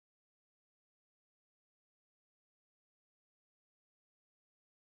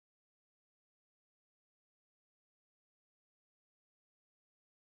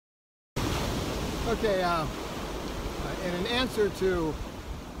Okay, in an answer to,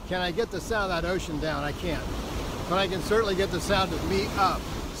 can I get the sound of that ocean down? I can't. But I can certainly get the sound of me up.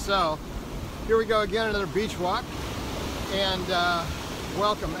 So, here we go again, another beach walk. And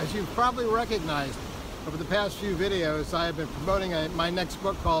welcome. As you've probably recognized over the past few videos, I have been promoting my next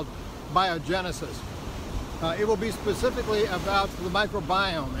book called Biogenesis. It will be specifically about the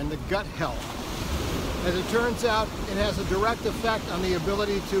microbiome and the gut health. As it turns out, it has a direct effect on the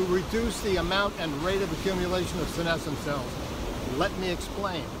ability to reduce the amount and rate of accumulation of senescent cells. Let me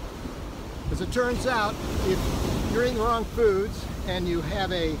explain. As it turns out, if you're eating the wrong foods and you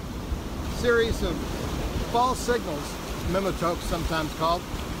have a series of false signals, mimotopes sometimes called,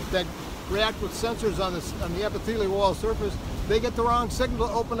 that react with sensors on the epithelial wall surface, they get the wrong signal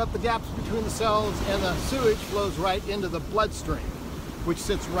to open up the gaps between the cells, and the sewage flows right into the bloodstream, which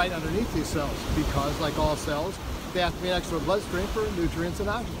sits right underneath these cells, because like all cells, they have to be an extra bloodstream for nutrients and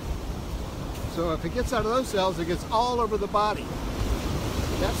oxygen. So if it gets out of those cells, it gets all over the body.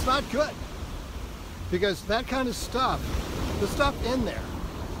 That's not good, because that kind of stuff, the stuff in there,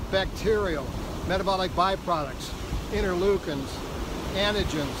 bacterial, metabolic byproducts, interleukins,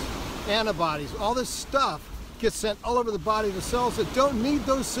 antigens, antibodies, all this stuff gets sent all over the body to cells that don't need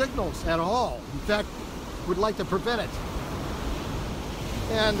those signals at all. In fact, would like to prevent it.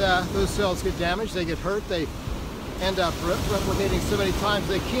 And those cells get damaged, they get hurt, they end up replicating so many times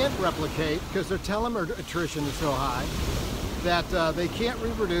they can't replicate because their telomere attrition is so high that they can't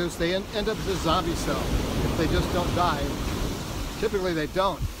reproduce. They end up as a zombie cell if they just don't die. Typically they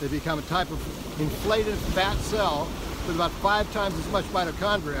don't. They become a type of inflated fat cell with about 5 times as much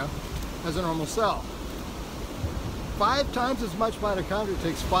mitochondria as a normal cell. 5 times as much mitochondria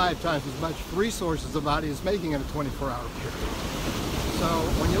takes 5 times as much resources the body is making in a 24-hour period. So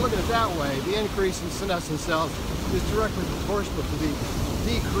when you look at it that way, the increase in senescent cells is directly proportional to the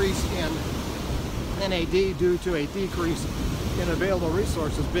decrease in NAD due to a decrease in available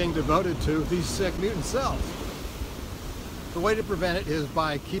resources being devoted to these sick mutant cells. The way to prevent it is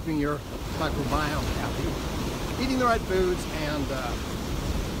by keeping your microbiome happy, eating the right foods, and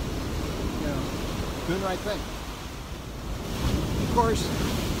doing the right thing. Of course,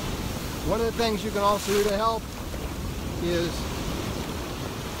 one of the things you can also do to help is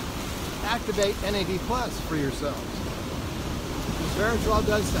activate NAD+ for your cells. Resveratrol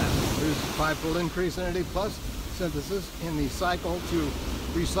does that. There's a 5-fold increase in NAD+ synthesis in the cycle to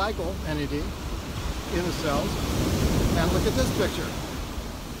recycle NAD in the cells. And look at this picture.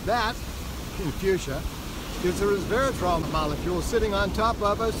 That, in fuchsia, is a resveratrol molecule sitting on top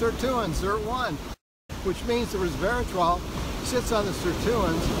of a sirtuin, SIRT1, which means the resveratrol sits on the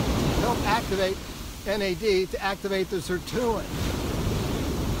sirtuins to help activate NAD to activate the sirtuin.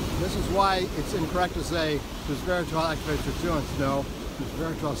 This is why it's incorrect to say resveratrol activates sirtuins. No,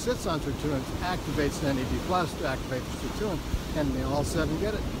 resveratrol sits on sirtuins, activates NAD+ to activate the sirtuin, and they all 7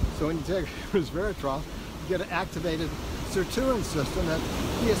 get it. So when you take resveratrol, you get an activated sirtuin system that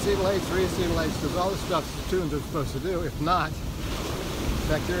deacetylates, reacetylates, does all the stuff sirtuins are supposed to do. If not,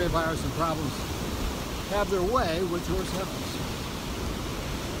 bacteria, virus, and problems have their way with your cells.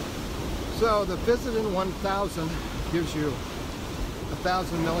 So the Visitin 1000 gives you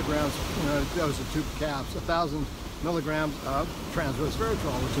 1,000 milligrams, a dose of 2 caps, 1,000 milligrams of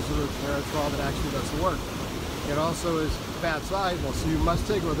trans-resveratrol, which is a resveratrol that actually does the work. It also is fat-soluble, so you must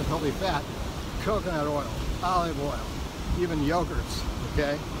take it with a healthy fat. Coconut oil, olive oil, even yogurts,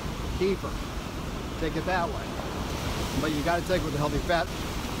 okay? Kefir. Take it that way. But you got to take it with a healthy fat.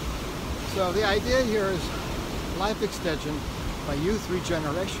 So the idea here is life extension by youth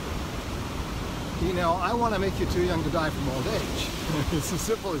regeneration. You know, I want to make you too young to die from old age. It's as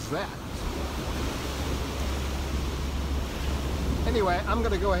simple as that. Anyway, I'm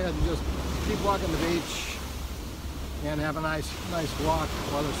going to go ahead and just keep walking the beach and have a nice walk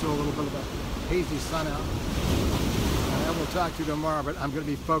while there's still a little bit of a hazy sun out. And I will talk to you tomorrow, but I'm going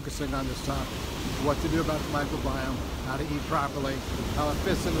to be focusing on this topic. What to do about the microbiome, how to eat properly, how it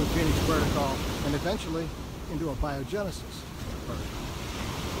fits into the Phoenix protocol, and eventually into a biogenesis protocol.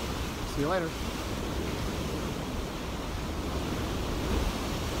 See you later.